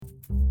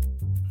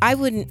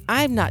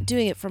I'm not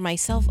doing it for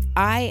myself.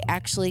 I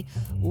actually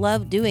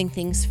love doing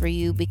things for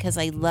you because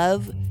I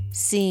love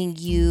seeing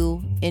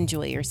you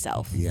enjoy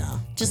yourself. Yeah.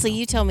 Just like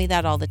you tell me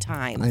that all the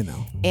time. I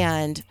know.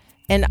 And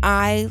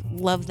I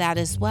love that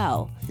as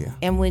well. Yeah.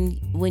 And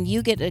when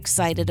you get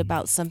excited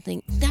about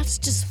something, that's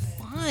just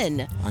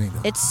fun. I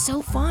know. It's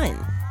so fun.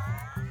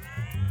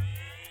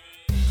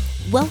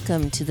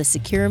 Welcome to the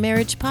Secure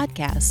Marriage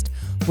Podcast,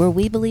 where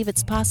we believe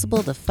it's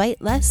possible to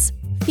fight less,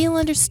 feel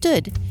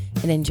understood,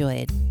 and enjoy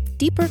a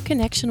deeper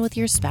connection with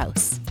your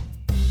spouse.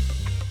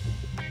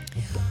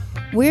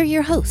 We're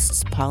your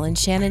hosts, Paul and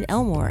Shannon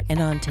Elmore,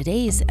 and on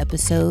today's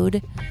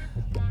episode,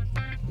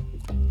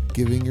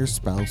 giving your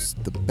spouse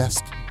the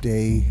best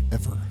day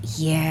ever.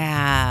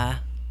 Yeah.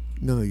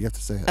 No, you have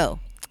to say it. Oh.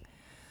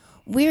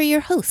 We're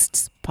your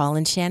hosts, Paul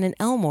and Shannon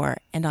Elmore,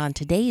 and on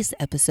today's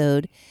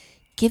episode,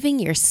 giving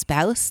your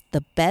spouse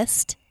the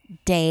best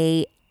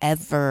day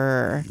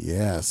ever.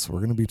 Yes, we're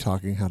going to be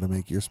talking how to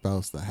make your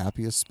spouse the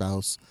happiest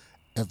spouse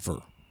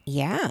ever.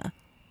 Yeah.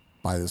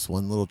 By this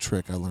one little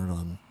trick I learned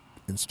on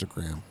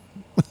Instagram.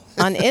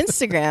 On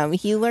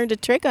Instagram? You learned a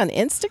trick on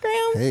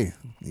Instagram? Hey,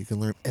 you can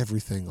learn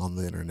everything on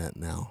the internet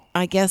now.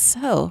 I guess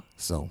so.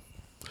 So,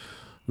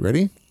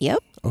 ready?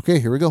 Yep. Okay,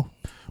 here we go.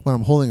 When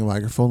I'm holding a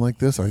microphone like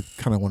this, I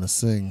kind of want to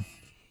sing.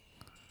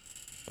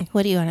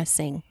 What do you want to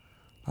sing?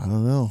 I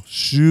don't know.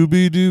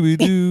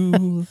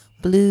 Shooby-dooby-doo.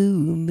 Blue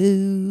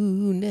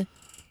moon.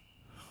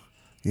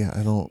 Yeah,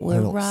 I don't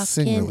We're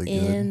sing rocking really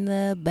good. in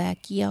the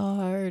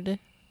backyard.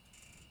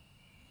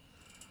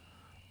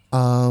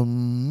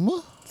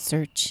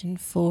 Searching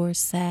for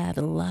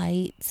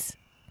satellites.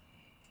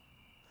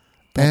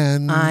 But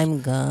and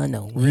I'm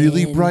gonna win.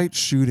 really bright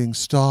shooting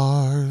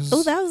stars.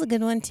 Oh, that was a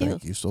good one too.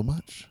 Thank you so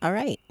much. All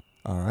right.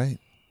 All right.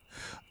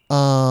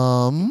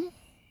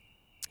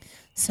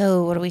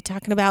 So what are we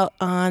talking about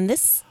on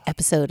this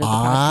episode of the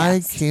I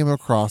podcast? came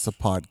across a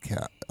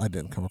podcast. I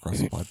didn't come across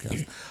a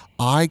podcast.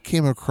 I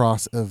came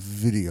across a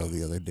video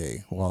the other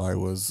day while I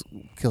was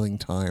killing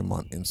time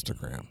on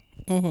Instagram.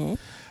 Mm-hmm.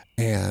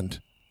 And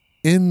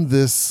in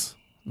this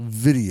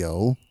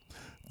video,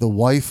 the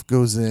wife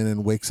goes in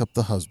and wakes up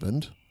the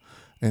husband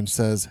and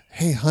says,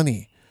 "Hey,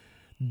 honey,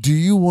 do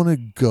you want to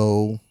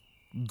go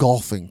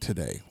golfing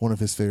today?" One of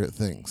his favorite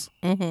things.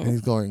 Mm-hmm. And he's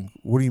going,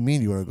 "What do you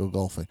mean you want to go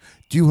golfing?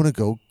 Do you want to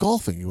go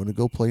golfing? You want to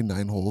go play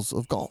 9 holes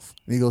of golf?"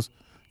 And he goes,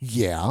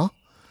 "Yeah."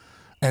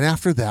 And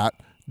after that,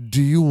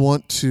 "Do you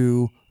want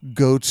to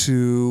go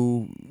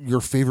to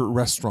your favorite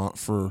restaurant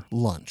for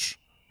lunch?"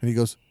 And he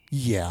goes,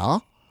 "Yeah."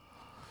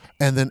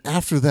 And then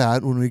after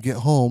that, when we get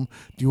home,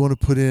 "Do you want to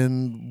put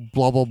in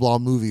blah, blah, blah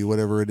movie,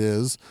 whatever it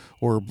is,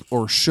 or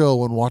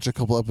show and watch a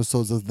couple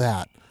episodes of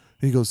that?"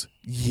 And he goes,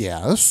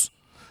 "Yes."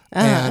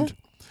 And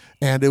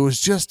it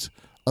was just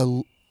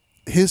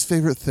his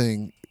favorite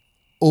thing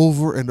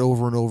over and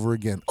over and over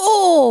again.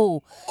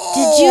 Oh,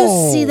 did you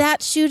see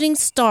that shooting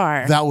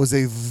star? That was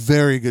a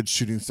very good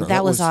shooting star.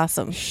 That was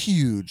awesome.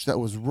 Huge. That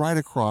was right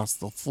across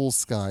the full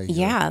sky here.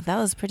 Yeah, that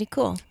was pretty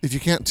cool. If you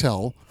can't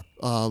tell,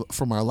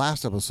 from our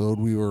last episode,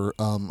 we were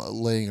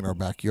laying in our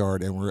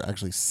backyard, and we're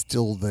actually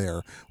still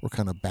there. We're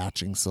kind of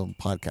batching some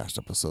podcast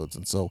episodes.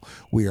 And so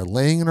we are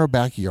laying in our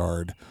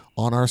backyard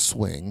on our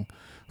swing,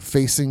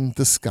 facing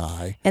the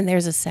sky. And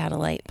there's a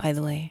satellite, by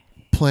the way.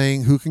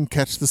 Playing Who Can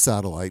Catch the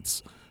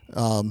Satellites.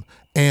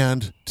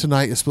 And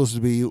tonight is supposed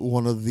to be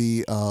one of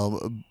the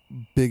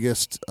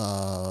biggest...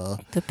 the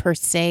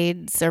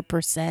Perseids or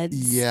Perseids.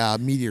 Yeah,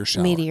 meteor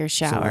shower. Meteor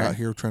shower. So we're out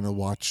here trying to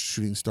watch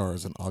shooting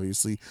stars, and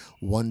obviously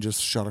one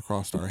just shot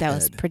across our head. That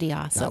was pretty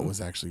awesome. That was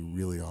actually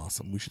really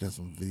awesome. We should have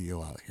some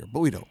video out here, but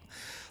we don't.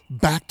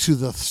 Back to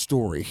the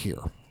story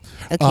here.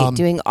 Okay,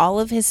 doing all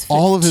of his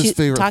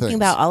favorite talking things.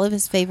 about all of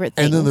his favorite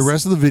things. And then the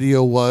rest of the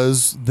video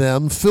was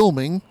them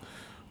filming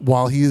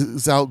while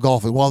he's out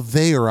golfing, while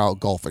they are out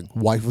golfing.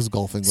 Wife was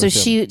golfing with him.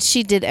 So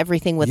she did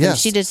everything with him.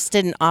 Yes. She just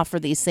didn't offer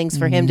these things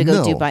for him to go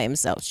No. do by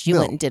himself. She No.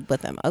 went and did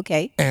with him.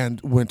 Okay. And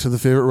went to the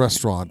favorite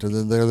restaurant, and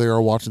then there they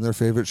are watching their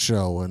favorite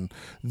show. And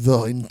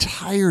the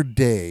entire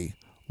day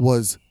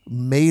was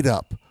made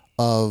up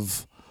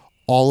of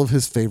all of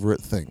his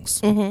favorite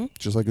things,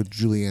 just like a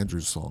Julie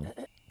Andrews song.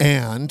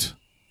 And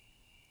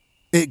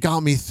it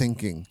got me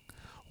thinking,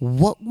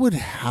 what would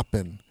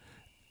happen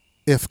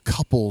if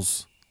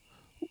couples,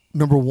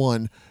 number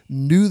one,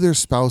 knew their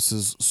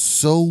spouses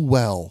so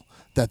well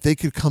that they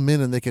could come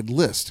in and they could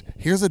list,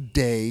 here's a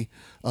day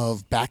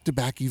of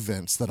back-to-back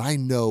events that I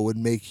know would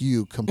make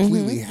you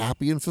completely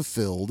happy and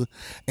fulfilled,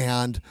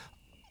 and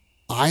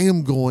I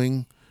am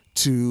going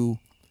to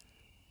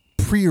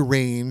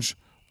prearrange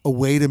a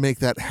way to make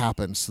that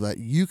happen so that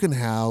you can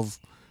have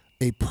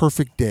a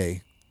perfect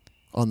day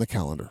on the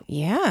calendar.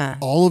 Yeah.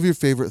 All of your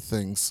favorite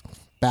things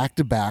back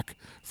to back,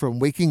 from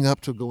waking up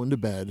to going to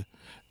bed.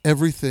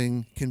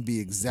 Everything can be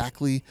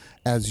exactly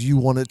as you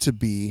want it to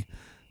be.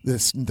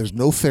 There's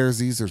no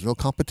fairsies. There's no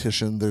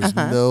competition. There's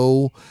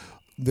no,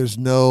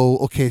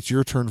 okay, it's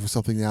your turn for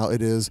something now.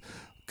 It is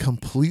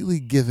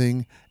completely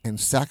giving and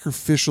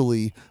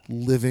sacrificially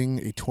living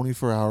a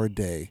 24-hour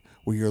day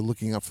where you're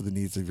looking out for the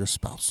needs of your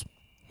spouse.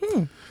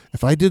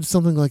 If I did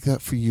something like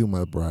that for you,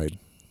 my bride,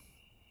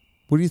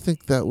 what do you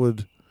think that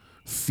would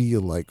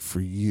feel like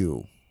for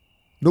you?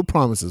 No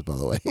promises, by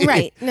the way.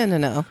 Right.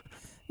 No.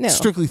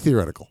 Strictly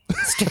theoretical.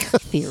 Strictly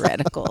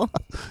theoretical.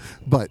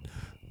 But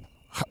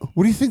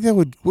what do you think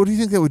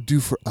that would do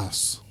for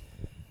us?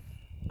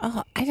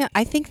 Oh,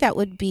 I think that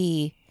would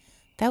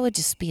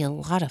just be a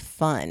lot of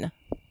fun.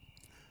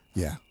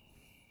 Yeah.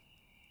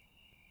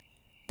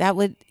 That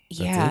would,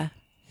 yeah.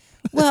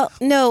 Well,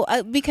 no,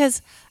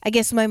 because I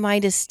guess my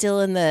mind is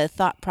still in the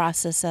thought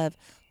process of,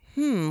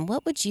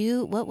 what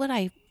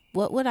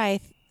would I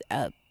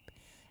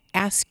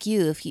ask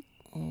you if you,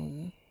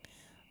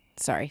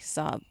 sorry,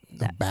 saw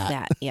that,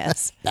 bat.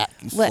 yes. Bat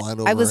keeps flying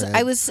over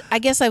I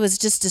guess I was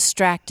just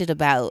distracted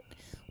about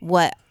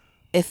what,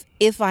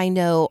 if I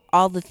know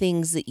all the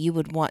things that you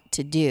would want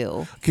to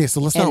do. Okay, so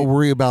let's not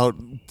worry about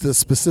the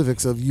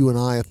specifics of you and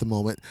I at the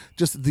moment.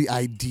 Just the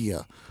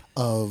idea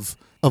of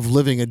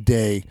living a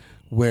day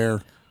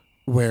where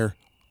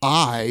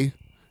I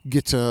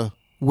get to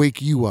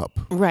wake you up.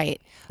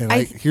 Right. And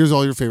here's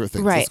all your favorite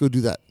things. Right. Let's go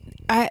do that.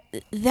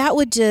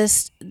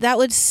 That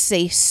would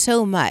say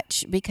so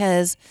much,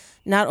 because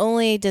not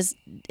only does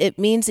it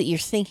means that you're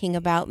thinking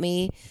about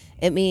me,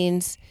 it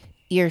means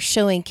you're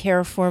showing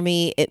care for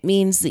me. It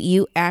means that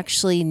you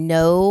actually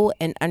know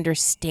and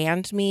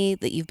understand me,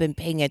 that you've been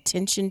paying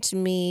attention to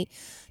me,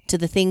 to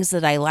the things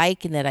that I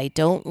like and that I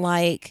don't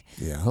like.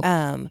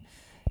 Yeah.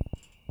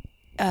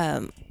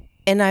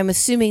 And I'm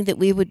assuming that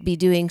we would be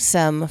doing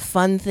some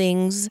fun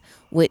things,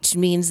 which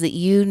means that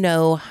you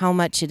know how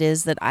much it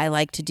is that I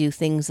like to do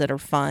things that are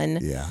fun.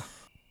 Yeah.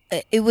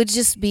 It would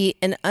just be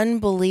an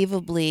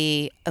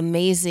unbelievably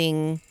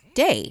amazing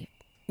day,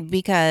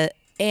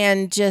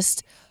 and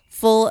just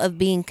full of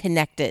being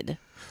connected.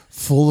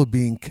 Full of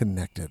being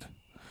connected,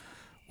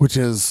 which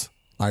is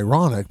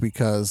ironic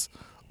because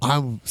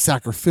I'm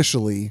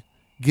sacrificially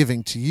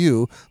giving to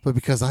you, but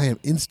because I am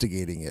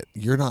instigating it.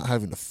 You're not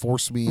having to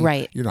force me.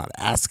 Right. You're not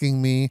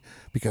asking me.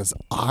 Because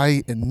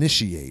I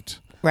initiate.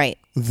 Right.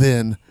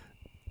 Then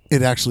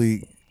it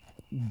actually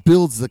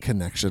builds the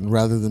connection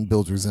rather than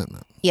builds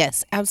resentment.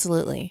 Yes,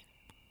 absolutely.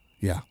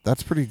 Yeah,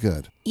 that's pretty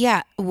good.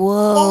 Yeah.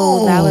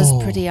 Whoa, that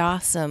was pretty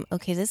awesome.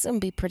 Okay, this is going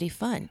to be pretty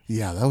fun.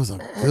 Yeah, that was a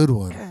good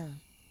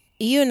one.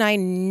 You and I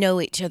know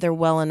each other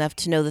well enough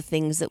to know the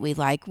things that we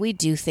like. We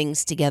do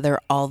things together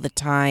all the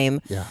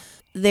time. Yeah.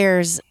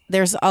 There's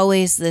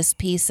always this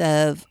piece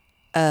of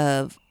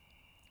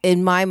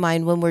in my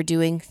mind when we're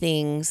doing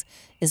things,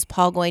 is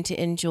Paul going to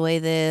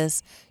enjoy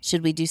this?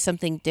 Should we do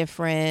something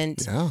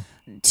different? Yeah.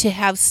 To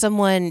have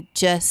someone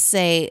just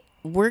say,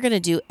 we're going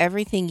to do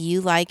everything you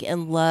like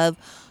and love.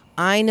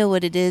 I know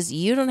what it is.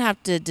 You don't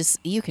have to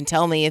you can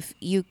tell me if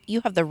you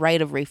have the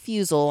right of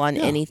refusal on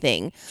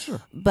anything.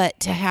 Sure. But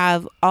to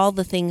have all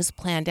the things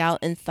planned out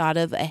and thought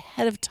of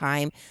ahead of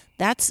time,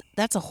 that's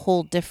a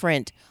whole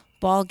different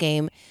ball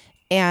game.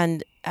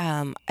 And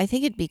I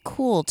think it'd be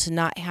cool to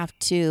not have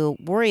to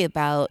worry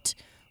about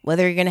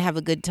whether you're going to have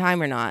a good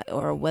time or not,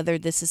 or whether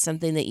this is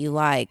something that you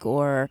like,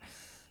 or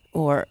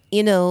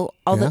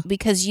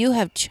because you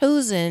have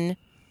chosen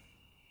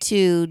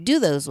to do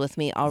those with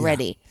me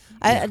already.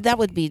 Yeah.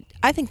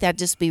 I think that'd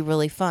just be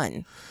really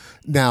fun.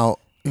 Now,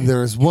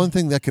 there's one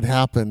thing that could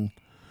happen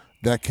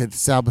that could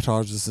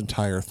sabotage this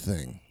entire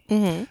thing.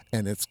 Mm-hmm.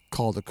 And it's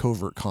called a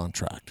covert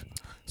contract.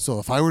 So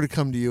if I were to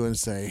come to you and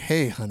say,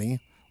 hey, honey,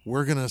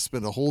 we're going to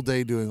spend a whole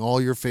day doing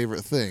all your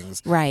favorite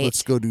things. Right.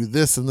 Let's go do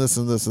this and this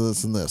and this and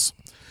this and this.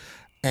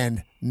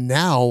 And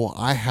now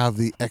I have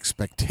the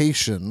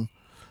expectation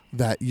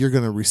that you're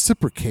going to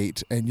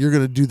reciprocate, and you're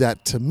going to do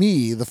that to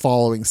me the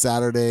following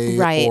Saturday,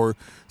 right, or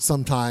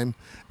sometime.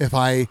 If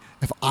I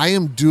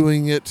am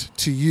doing it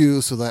to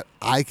you so that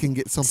I can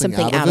get something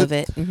out of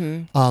it.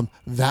 Mm-hmm.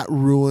 That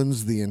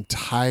ruins the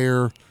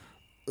entire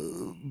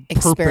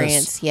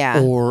experience,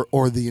 purpose,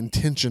 or the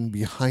intention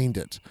behind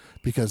it,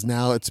 because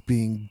now it's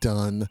being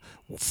done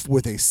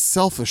with a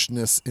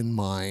selfishness in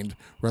mind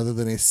rather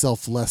than a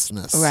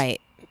selflessness.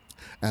 Right.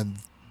 And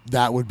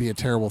that would be a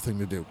terrible thing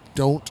to do.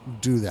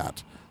 Don't do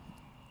that.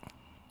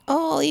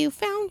 Oh, you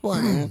found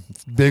one.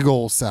 Big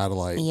old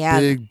satellite. Yeah.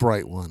 Big,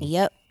 bright one.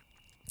 Yep.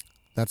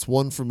 That's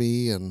 1 for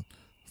me and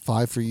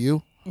 5 for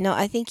you? No,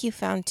 I think you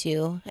found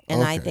 2,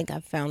 and I think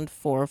I've found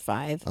 4 or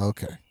 5.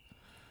 Okay.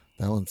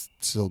 That one's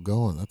still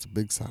going. That's a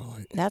big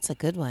satellite. That's a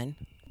good one.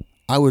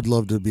 I would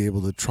love to be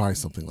able to try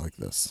something like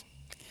this.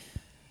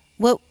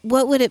 What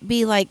would it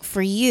be like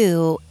for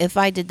you if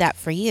I did that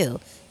for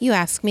you? You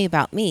asked me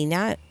about me.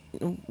 Now,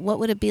 what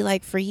would it be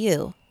like for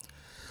you?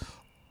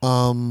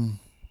 2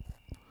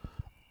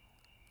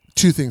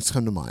 things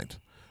come to mind.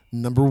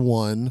 Number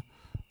 1,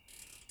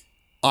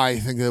 I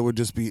think that would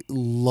just be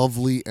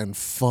lovely and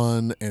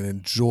fun and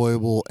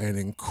enjoyable and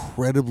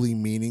incredibly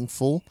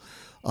meaningful,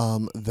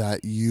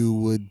 that you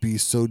would be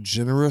so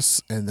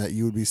generous and that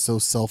you would be so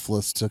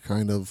selfless to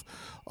kind of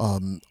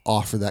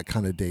offer that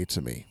kind of day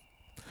to me.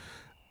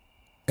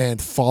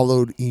 And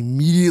followed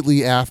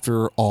immediately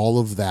after all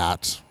of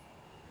that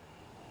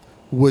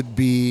would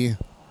be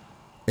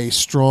a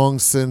strong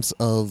sense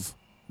of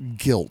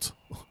guilt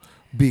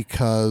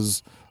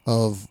because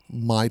of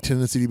my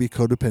tendency to be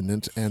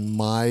codependent and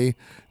my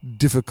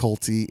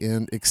difficulty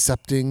in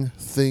accepting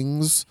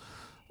things.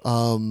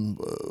 I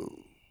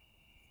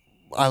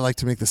like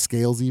to make the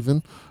scales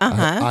even.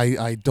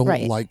 I don't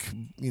Right. like,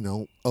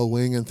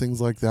 owing and things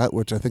like that,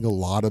 which I think a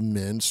lot of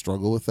men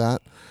struggle with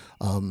that.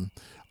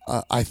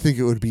 I think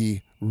it would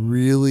be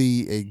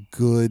really a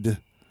good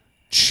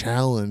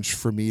challenge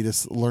for me to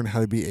learn how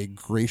to be a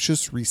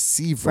gracious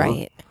receiver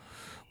Right.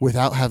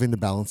 without having to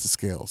balance the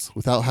scales,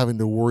 without having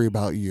to worry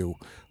about you,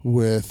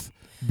 with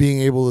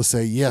being able to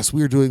say, yes,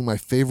 we are doing my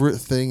favorite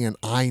thing, and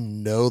I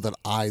know that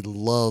I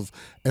love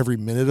every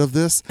minute of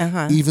this,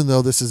 even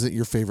though this isn't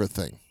your favorite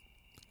thing.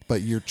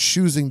 But you're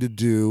choosing to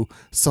do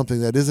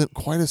something that isn't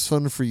quite as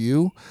fun for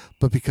you,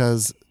 but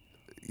because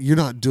you're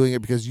not doing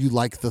it because you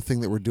like the thing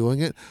that we're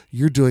doing it,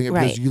 you're doing it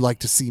Right. because you like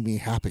to see me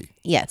happy.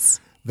 Yes.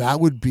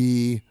 That'd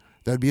be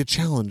a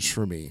challenge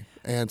for me,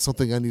 and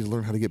something I need to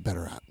learn how to get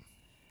better at.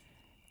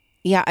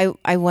 Yeah,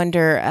 I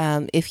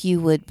wonder if you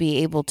would be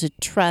able to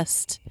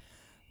trust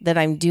that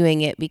I'm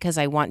doing it because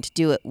I want to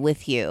do it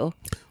with you.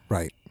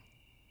 Right.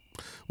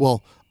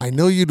 Well, I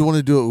know you'd want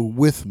to do it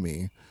with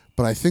me,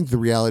 but I think the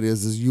reality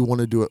is you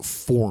want to do it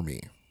for me.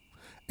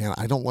 And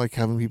I don't like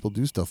having people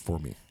do stuff for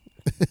me.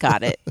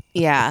 Got it.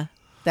 Yeah.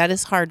 That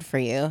is hard for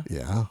you.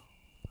 Yeah.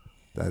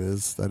 That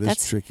is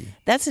tricky.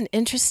 That's an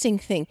interesting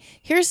thing.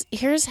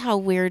 Here's how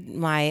weird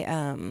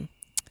my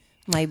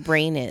my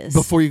brain is.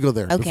 Before you go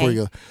there,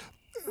 Okay.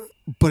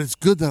 But it's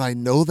good that I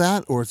know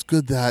that, or it's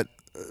good that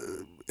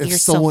if You're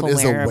someone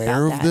is self-aware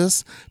aware about of that.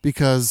 this,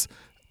 because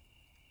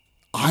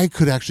I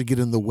could actually get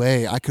in the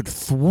way. I could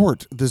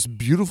thwart this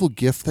beautiful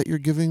gift that you're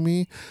giving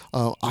me.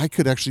 I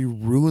could actually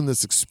ruin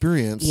this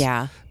experience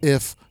Yeah.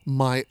 if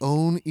my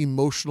own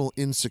emotional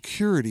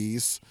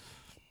insecurities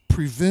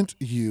prevent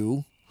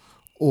you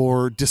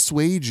or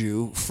dissuade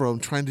you from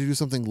trying to do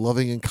something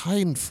loving and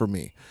kind for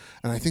me.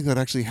 And I think that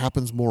actually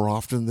happens more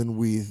often than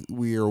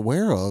we are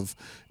aware of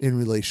in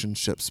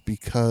relationships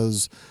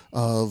because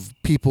of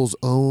people's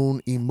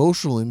own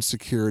emotional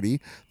insecurity.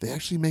 They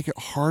actually make it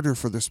harder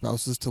for their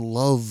spouses to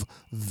love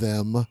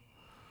them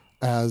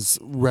as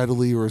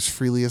readily or as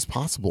freely as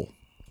possible.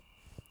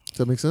 Does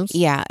that make sense?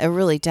 Yeah, it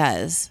really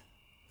does.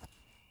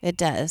 It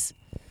does.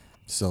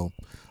 So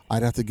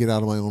I'd have to get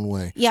out of my own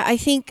way. Yeah, I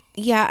think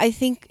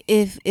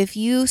if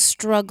you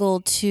struggle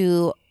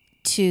to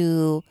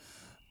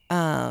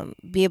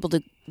be able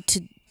to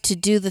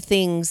do the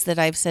things that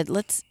I've said,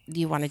 do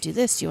you want to do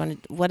this? Do you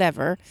want to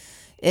whatever?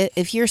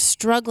 If you're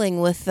struggling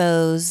with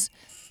those,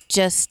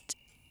 just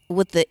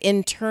with the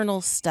internal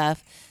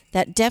stuff,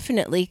 that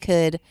definitely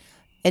could,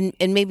 and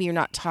maybe you're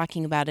not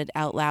talking about it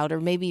out loud,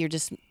 or maybe you're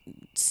just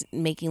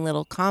making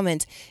little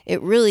comments.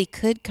 It really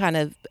could kind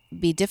of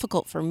be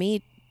difficult for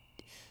me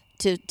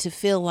to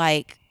feel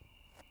like,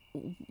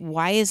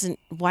 why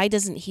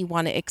doesn't he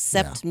want to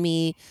accept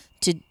me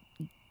to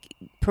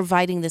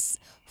providing this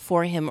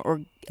for him or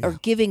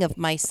giving of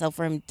myself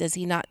for him? Does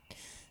he not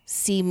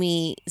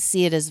see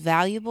it as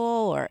valuable?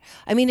 Or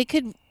I mean, it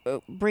could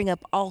bring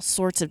up all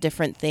sorts of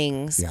different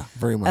things. Yeah,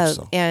 very much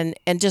so. And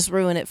just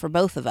ruin it for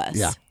both of us.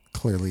 Yeah,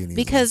 clearly and easily.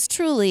 Because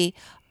truly,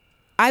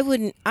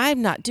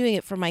 I'm not doing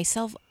it for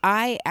myself.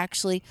 I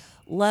actually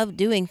love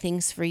doing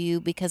things for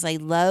you because I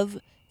love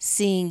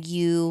seeing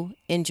you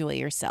enjoy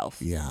yourself.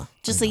 Yeah.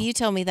 Just like you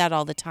tell me that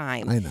all the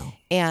time. I know.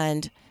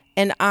 And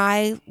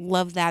I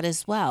love that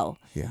as well.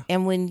 Yeah.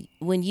 And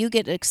when you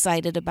get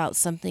excited about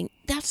something,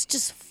 that's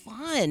just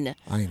fun.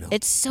 I know.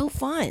 It's so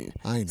fun.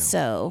 I know.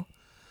 So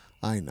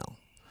I know.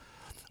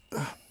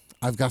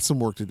 I've got some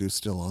work to do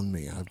still on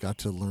me. I've got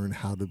to learn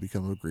how to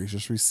become a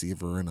gracious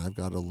receiver, and I've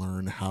got to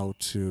learn how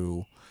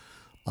to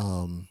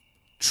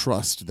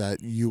trust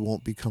that you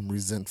won't become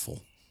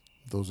resentful.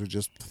 Those are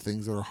just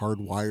things that are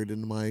hardwired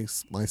into my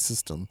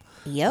system.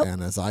 Yep.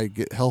 And as I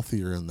get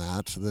healthier in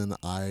that, then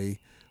I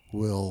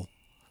will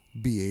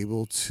be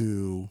able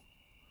to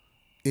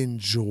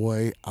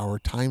enjoy our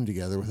time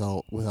together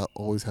without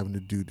always having to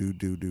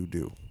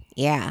do.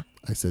 Yeah.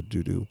 I said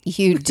do.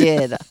 You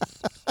did.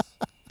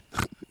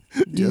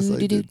 Yes,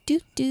 I did.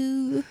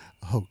 Do.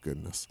 Oh,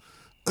 goodness.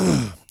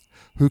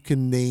 Who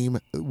can name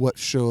what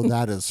show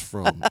that is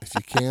from? If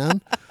you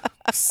can,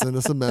 send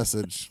us a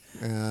message.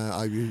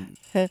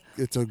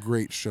 It's a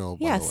great show,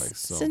 by the way.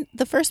 So.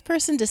 The first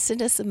person to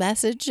send us a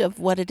message of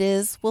what it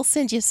is, we'll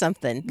send you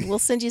something. We'll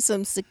send you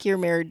some secure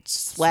marriage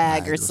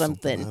swag or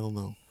something. I don't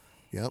know.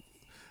 Yep.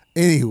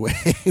 Anyway.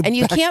 And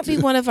you can't be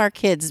one of our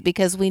kids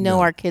because we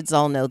know our kids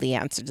all know the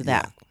answer to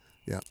that.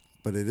 Yeah.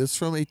 But it is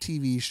from a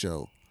TV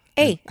show.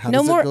 Hey, How no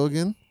does more. it go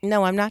again?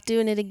 No, I'm not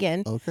doing it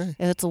again. Okay.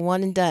 It's a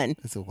one and done.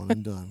 It's a one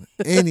and done.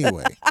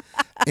 Anyway,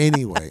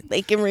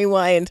 They can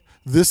rewind.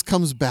 this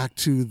comes back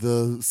to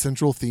the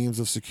central themes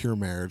of secure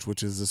marriage,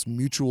 which is this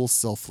mutual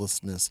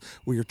selflessness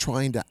where you're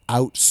trying to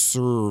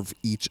outserve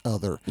each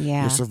other.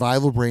 Yeah. Your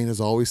survival brain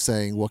is always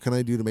saying, what can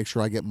I do to make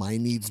sure I get my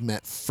needs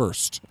met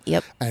first?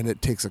 Yep. And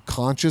it takes a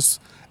conscious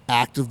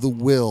act of the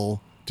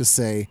will to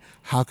say,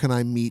 how can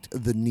I meet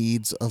the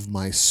needs of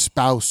my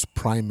spouse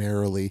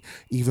primarily,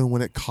 even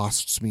when it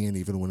costs me and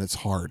even when it's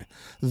hard?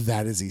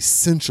 That is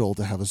essential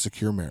to have a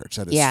secure marriage.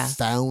 That is Yeah.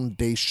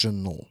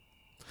 foundational.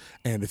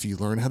 And if you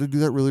learn how to do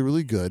that really,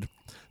 really good,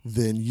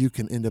 then you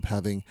can end up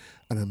having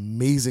an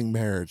amazing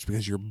marriage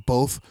because you're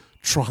both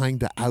trying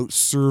to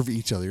outserve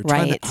each other. You're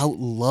trying Right. to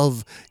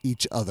outlove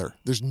each other.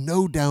 There's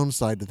no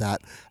downside to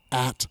that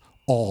at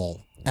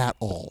all. At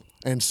all.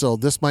 And so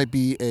this might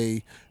be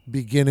a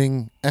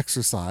beginning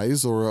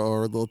exercise or a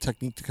little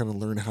technique to kind of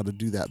learn how to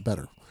do that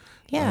better.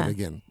 Yeah.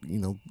 Again,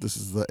 this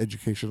is the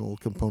educational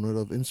component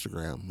of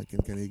Instagram. It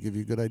can kind of give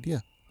you a good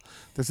idea.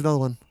 There's another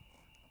one.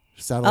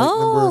 Satellite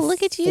Oh, number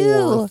look at 4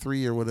 you. or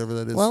 3 or whatever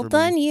that is. Well for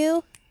done, me.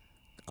 you.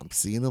 I'm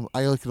seeing them.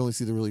 I can only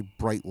see the really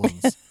bright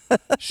ones.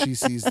 She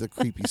sees the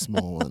creepy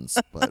small ones,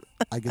 but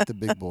I get the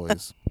big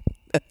boys.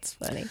 That's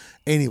funny.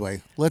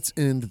 Anyway, let's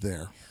end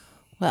there.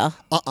 Well,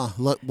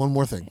 One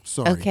more thing.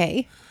 Sorry.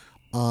 okay.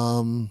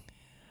 I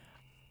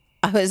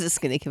was just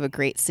going to give a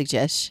great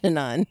suggestion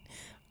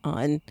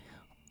on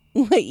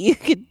what you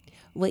could,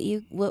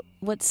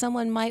 what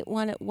someone might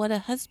want, what a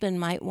husband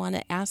might want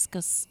to ask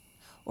us,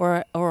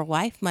 or a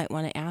wife might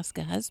want to ask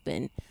a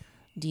husband.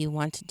 Do you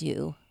want to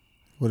do?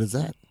 What is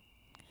that?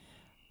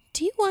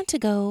 Do you want to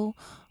go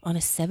on a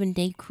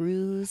 7-day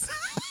cruise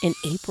in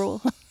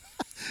April?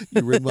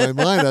 You read my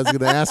mind. I was going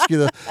to ask you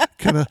to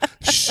kind of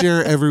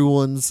share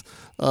everyone's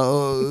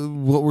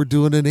what we're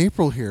doing in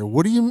April here.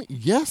 What do you mean?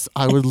 Yes,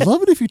 I would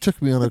love it if you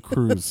took me on a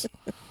cruise.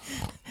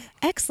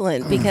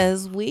 Excellent,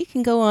 because we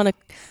can go on a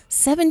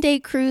 7-day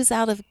cruise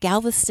out of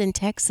Galveston,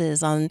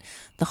 Texas, on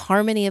the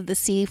Harmony of the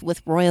Sea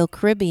with Royal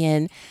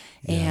Caribbean,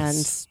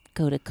 Yes. and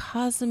go to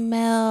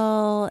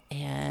Cozumel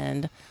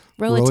and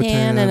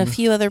Roatan and a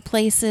few other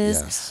places.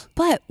 Yes.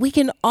 But we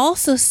can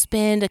also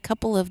spend a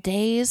couple of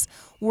days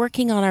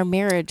working on our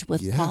marriage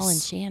with Paul and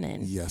Yes.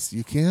 Shannon, Yes,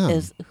 you can.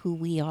 is who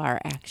we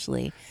are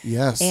actually.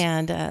 Yes.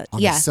 And on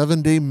yeah. a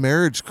 7-day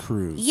marriage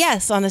cruise.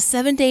 Yes, on a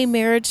 7-day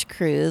marriage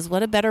cruise.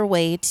 What a better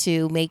way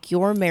to make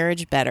your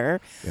marriage better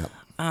Yep.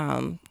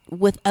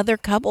 with other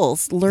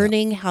couples,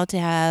 learning how to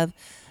have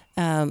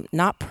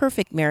not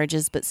perfect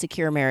marriages, but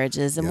secure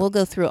marriages. And Yep. we'll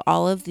go through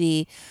all of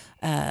the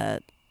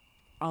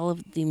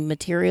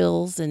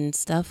materials and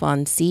stuff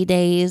on C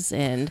days.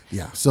 And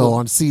Yeah. So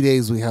on C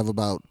days, we have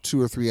about 2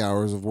 or 3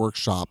 hours of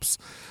workshops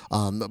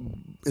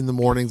in the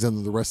mornings,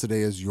 and the rest of the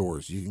day is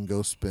yours. You can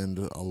go spend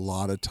a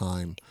lot of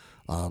time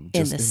in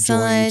just the enjoying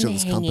sun, each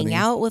other's hanging company.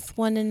 out with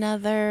one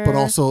another. But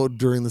also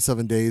during the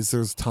 7 days,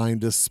 there's time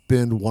to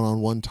spend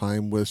one-on-one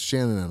time with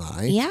Shannon and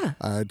I. Yeah.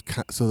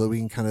 So that we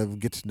can kind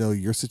of get to know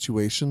your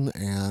situation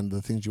and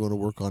the things you want to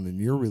work on in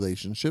your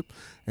relationship,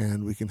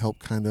 and we can help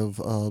kind of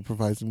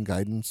provide some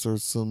guidance or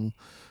some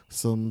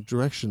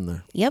direction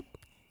there. Yep.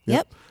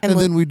 Yep. And And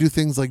we'll- then we do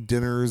things like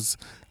dinners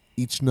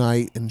each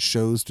night and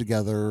shows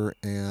together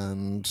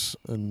and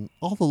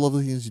all the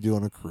lovely things you do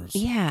on a cruise.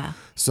 Yeah.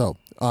 So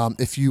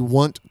if you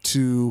want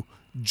to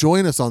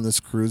join us on this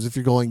cruise, if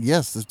you're going,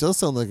 yes, this does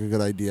sound like a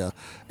good idea,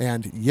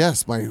 and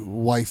yes, my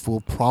wife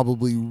will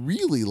probably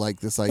really like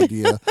this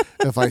idea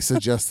if I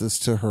suggest this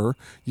to her,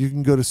 you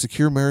can go to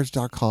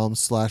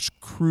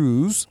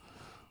securemarriage.com/cruise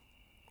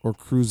or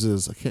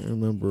cruises. I can't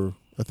remember.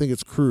 I think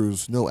it's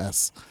cruise, no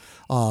S.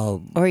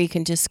 Or you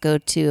can just go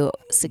to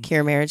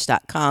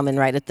securemarriage.com, and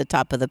right at the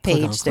top of the Click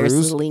on page, there's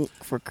cruise. a link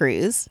for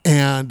cruise.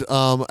 And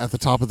at the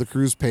top of the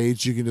cruise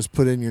page, you can just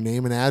put in your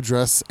name and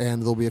address,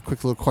 and there'll be a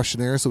quick little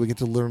questionnaire so we get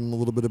to learn a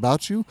little bit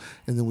about you.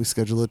 And then we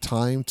schedule a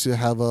time to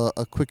have a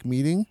quick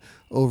meeting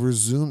over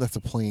Zoom. That's a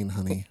plane,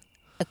 honey.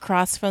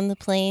 Across from the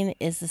plane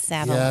is the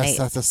satellite. Yes,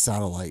 that's a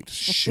satellite.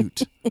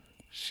 Shoot.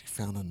 She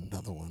found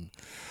another one.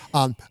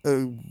 A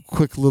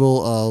quick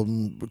little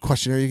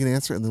questionnaire you can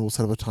answer, and then we'll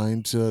set up a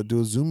time to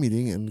do a Zoom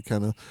meeting and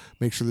kind of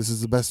make sure this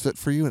is the best fit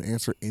for you and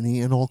answer any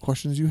and all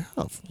questions you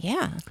have.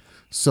 Yeah.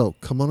 So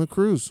come on a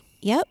cruise.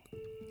 Yep.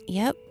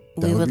 That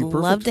We would would be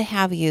love perfect. to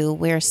have you.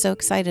 We're so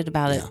excited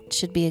about it. Yeah.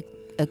 Should be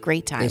a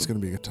great time. It's going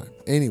to be a good time.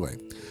 Anyway,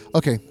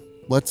 okay,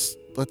 let's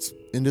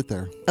end it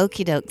there.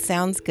 Okie doke.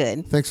 Sounds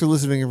good. Thanks for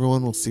listening,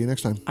 everyone. We'll see you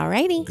next time.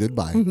 Alrighty.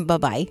 Goodbye.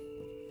 Bye-bye.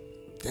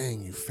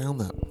 Dang, you found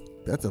that.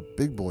 That's a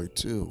big boy,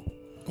 too.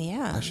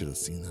 Yeah. I should have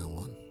seen that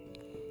one.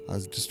 I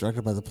was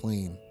distracted by the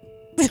plane.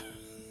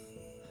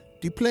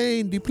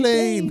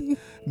 Deplane.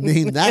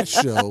 Name that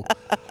show.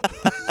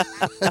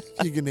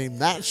 You can name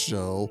that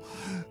show.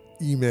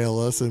 Email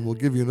us, and we'll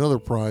give you another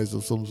prize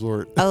of some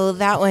sort. Oh,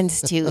 that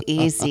one's too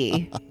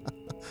easy.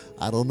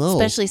 I don't know.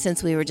 Especially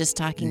since we were just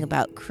talking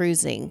about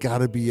cruising. Got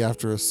to be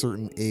after a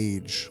certain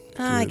age.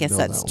 I to guess know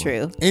that's that one.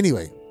 true.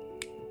 Anyway,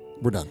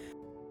 we're done.